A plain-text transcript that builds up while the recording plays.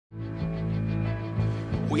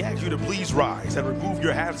we ask you to please rise and remove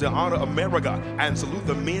your hats to honor America and salute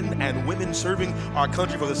the men and women serving our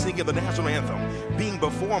country for the singing of the national anthem, being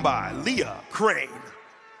performed by Leah Crane.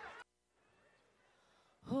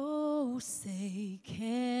 Oh, say,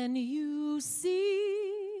 can you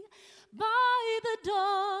see by the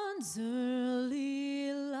dawn's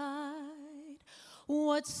early light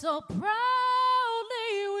what so proudly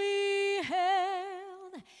we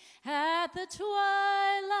hailed at the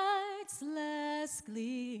twilight's last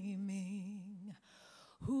gleaming,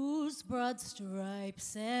 whose broad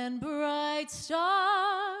stripes and bright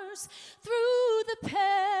stars through the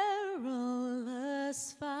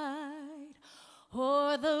perilous fight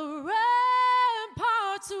o'er the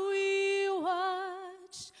ramparts we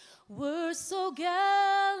watched were so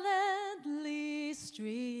gallantly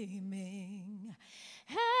streaming,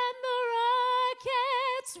 and the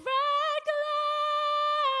rockets' red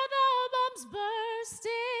glare, the bombs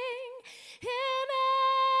bursting in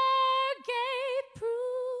air, gave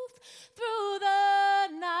proof through the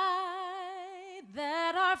night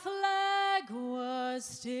that our flag was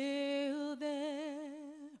still there.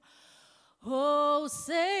 Oh,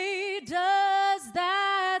 say, does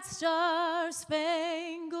that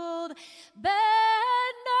star-spangled banner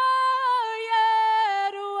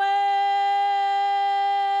yet wave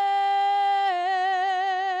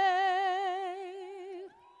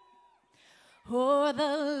o'er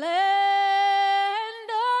the land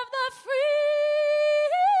of the free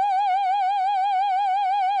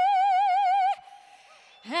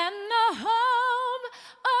and the home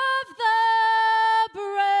of the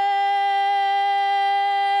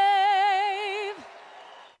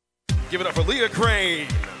Give it up for Leah Crane.